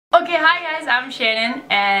Okay, hi guys, I'm Shannon,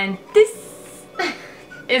 and this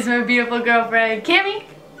is my beautiful girlfriend, Cammie.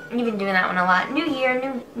 You've been doing that one a lot. New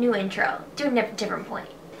year, new intro. Do a different point.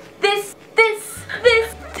 This.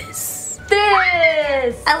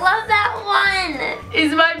 I love that one.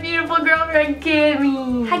 Is my beautiful girlfriend,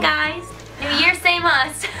 Cammie. Hi guys. New year, same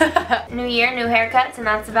us. New year, new haircuts, and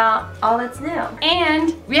that's about all that's new.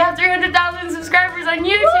 And we have 300,000 subscribers on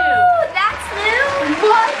YouTube. Woo, that's new.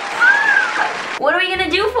 What are we gonna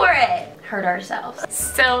do for it? Hurt ourselves.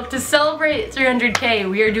 So to celebrate 300K,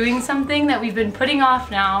 we are doing something that we've been putting off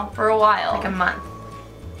now for a while. Like a month.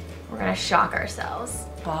 We're gonna shock ourselves.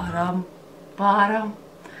 Bottom.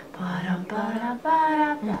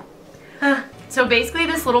 So basically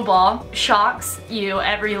this little ball shocks you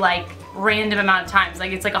every like random amount of times.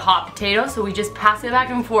 Like it's like a hot potato, so we just pass it back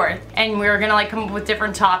and forth. And we're gonna like come up with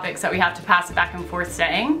different topics that we have to pass it back and forth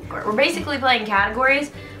saying. We're basically playing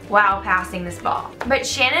categories while passing this ball. But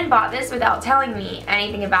Shannon bought this without telling me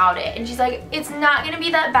anything about it. And she's like, it's not gonna be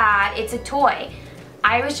that bad, it's a toy.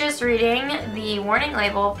 I was just reading the warning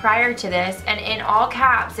label prior to this, and in all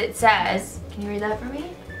caps it says, can you read that for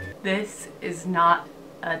me? This is not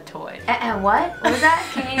a toy. What? What was that?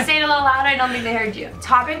 Can you say it a little louder? I don't think they heard you.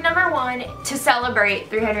 Topic number 1, to celebrate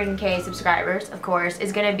 300K subscribers, of course,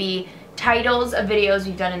 is gonna be titles of videos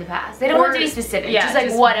we've done in the past. They don't want to be specific, yeah, just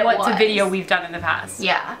like what's a video we've done in the past.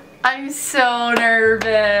 Yeah. I'm so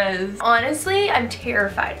nervous. Honestly, I'm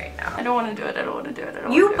terrified right now. I don't want to do it,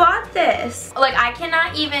 You bought this. Like, I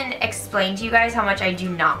cannot even explain to you guys how much I do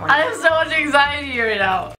not want to. I have so much anxiety right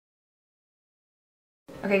now.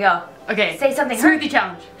 Okay, go. Okay. Say something. Smoothie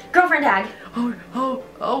challenge. Girlfriend tag.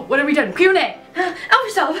 Oh, what have we done? Q&A. Help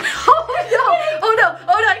yourself. Oh no,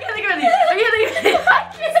 I can't think of anything. I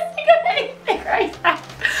can't think of anything right now.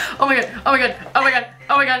 Oh my god.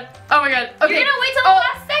 Okay. You're gonna wait till the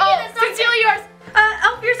last second. It's not conceal yours.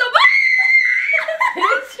 Help yourself.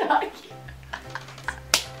 It's shocking.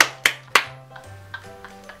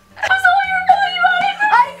 I'm sorry you're really about it.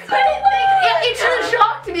 I couldn't think. It should have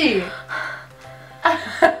shocked me.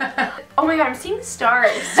 Oh my god, I'm seeing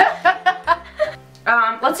stars.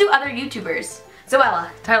 Let's do other YouTubers. Zoella.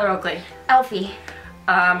 Tyler Oakley. Elfie.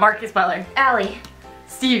 Marcus Butler. Allie.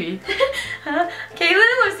 Stevie. Caitlin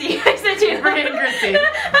and Lucy. I said you. Brian and Christy.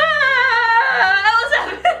 Ellis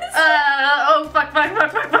Evans. Fuck.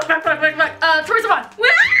 Troy Sivan.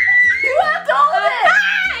 You have all of it.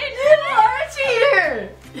 You are a cheater.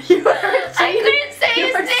 You are a cheater. I couldn't say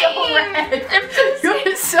his name. I'm so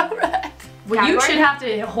You're so red. Well, you should have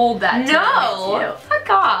to hold that. No. Fuck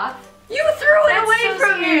off. You threw it away so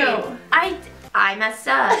from scary. you. I messed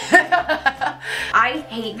up. I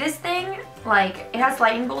hate this thing. Like, it has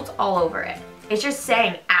lightning bolts all over it. It's just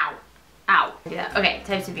saying ow. Ow. Yeah. Okay,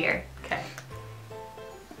 types of beer. Okay.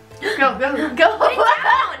 Go. Put it down.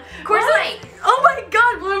 Coors Light. Oh my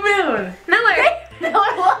god, Blue Moon. Miller.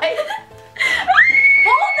 Miller Lite.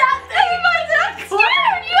 Hold that thing. I'm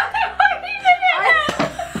scared. You already did it.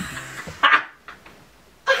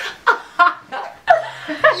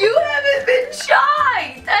 You haven't been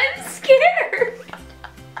shocked. I'm scared.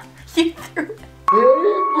 You threw it.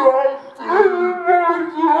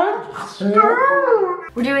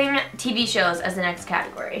 We're doing TV shows as the next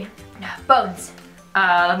category. Bones.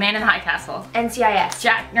 Man in the High Castle.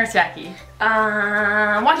 NCIS. Nurse Jackie.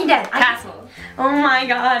 Walking Dead. Castle. Oh my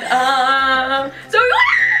god. So you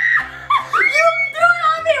threw it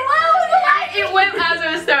on me. It went as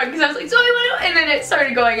I was throwing because I was like, Zoe, what? And then it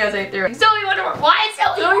started going as I threw it. Zoe, what? Why is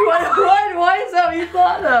Zoe? Why is that what you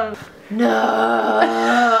thought of? No.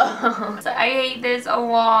 So I hate this a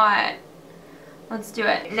lot. Let's do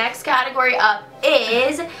it. Next category up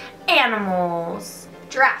is animals.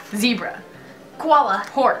 Giraffe. Zebra. Koala.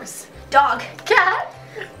 Horse. Dog. Cat.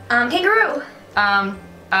 Kangaroo.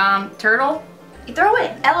 Turtle. You throw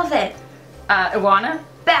it. Elephant. Iguana.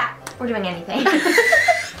 Bat. We're doing anything.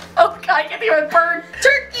 Oh god, I can't think of a bird.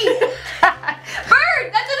 Turkey.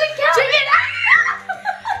 Bird. That doesn't count. Chicken.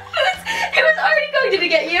 It was already going to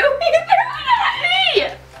get you. You threw it at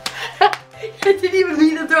me. I didn't even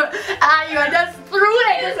mean to throw it at you. I just threw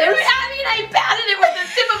it. I patted it with the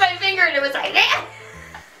tip of my finger and it was like,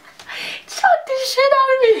 Chucked the shit out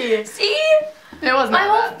of me. See? It wasn't my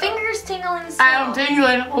whole bad, finger's tingling still. I'm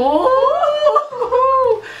tingling. Ooh.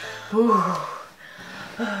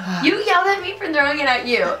 You yelled at me for throwing it at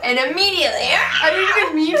you, and immediately I didn't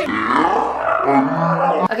even mean to.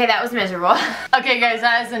 Okay, that was miserable. Okay guys,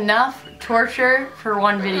 that is enough torture for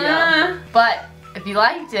one video. But if you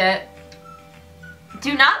liked it,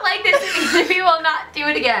 do not like this. We will not do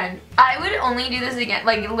it again. I would only do this again.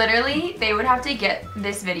 Like literally, they would have to get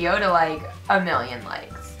this video to like 1 million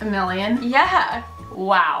likes. 1 million? Yeah.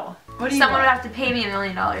 Wow. What do you Someone want? would have to pay me $1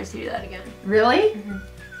 million to do that again. Really? Mm-hmm.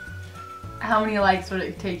 How many likes would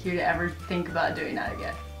it take you to ever think about doing that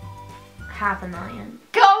again? 500,000.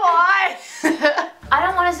 Come on! I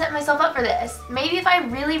don't want to set myself up for this. Maybe if I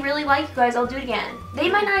really, really like you guys, I'll do it again. They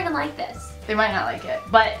might not even like this. They might not like it,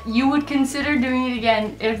 but you would consider doing it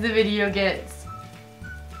again if the video gets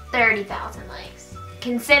 30,000 likes.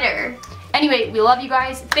 Consider. Anyway, we love you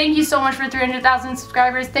guys. Thank you so much for 300,000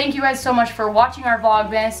 subscribers. Thank you guys so much for watching our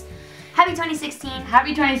Vlogmas. Happy 2016.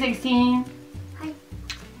 Happy 2016. Hi.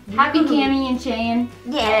 Happy Cammie and Shane.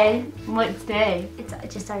 Yeah. What's day? It's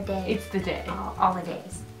just our day. It's the day. All the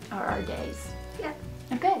days. Are our days. Yeah.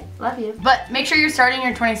 Okay, love you. But make sure you're starting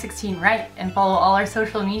your 2016 right and follow all our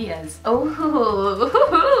social medias. Oh,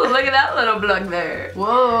 look at that little blug there.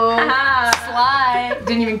 Whoa. Slide.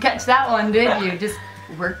 Didn't even catch that one, did you? Just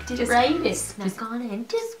worked it right. Just snuck on in.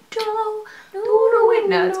 Just do it.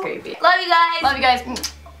 No, it's creepy. Love you guys. Love you guys.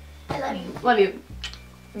 I love you. Love you.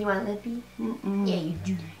 You want a lippy? Yeah, you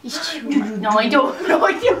do. No, I don't. No,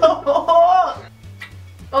 I don't.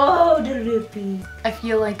 Oh, the lippy. I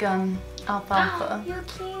feel like alfalfa. You're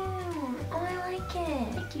cute. Oh, I like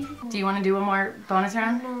it. Thank you. Do you want to do one more bonus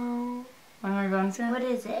round? No. One more bonus round? What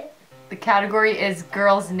is it? The category is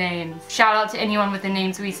girls' names. Shout out to anyone with the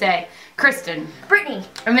names we say. Kristen. Brittany.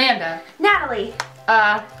 Amanda. Natalie.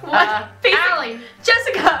 Allie.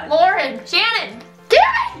 Jessica. Lauren. Shannon.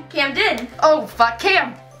 Cammie. Camden. Oh, fuck.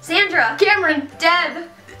 Cam. Sandra. Cameron. Deb.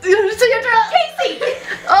 Sandra. Casey.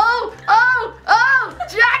 Oh,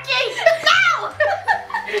 Jackie. No!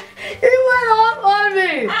 He went off on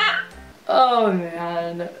me. Oh,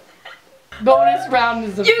 man. Bonus round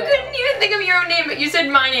is a You fail. couldn't even think of your own name, but you said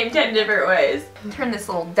my name 10 different ways. Turn this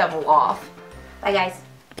little devil off. Bye, guys.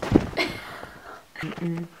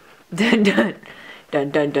 Dun dun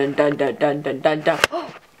dun dun dun dun dun dun dun dun.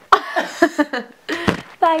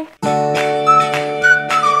 Bye.